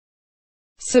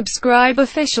Subscribe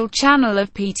official channel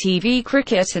of PTV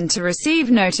Cricket, and to receive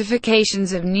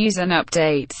notifications of news and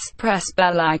updates, press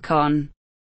bell icon.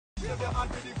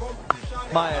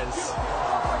 Myers,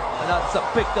 and that's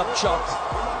a picked up shot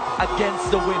against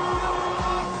the wind.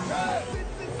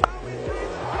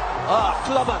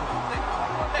 Clubman,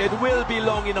 it will be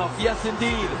long enough, yes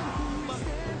indeed.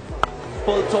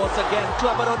 Full toss again,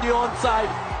 Clubman on the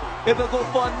onside. It will go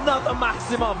for another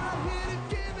maximum.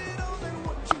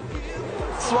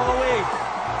 Swung away,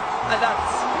 and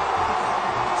that's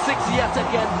 6 yet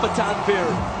again for Tanvir.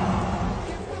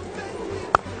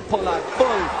 Pollard,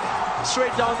 full,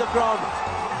 straight down the ground,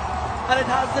 and it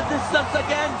has the distance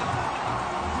again.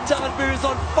 Tanvir is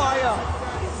on fire.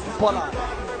 Pollard,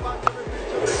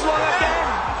 swung again,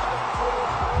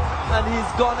 and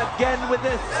he's gone again with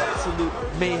this. Absolute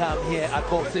mayhem here at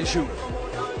box issue.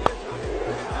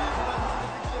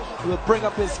 He will bring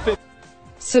up his fifth.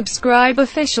 Subscribe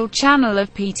official channel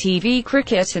of PTV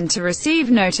Cricket, and to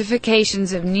receive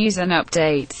notifications of news and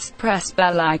updates, press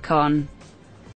bell icon.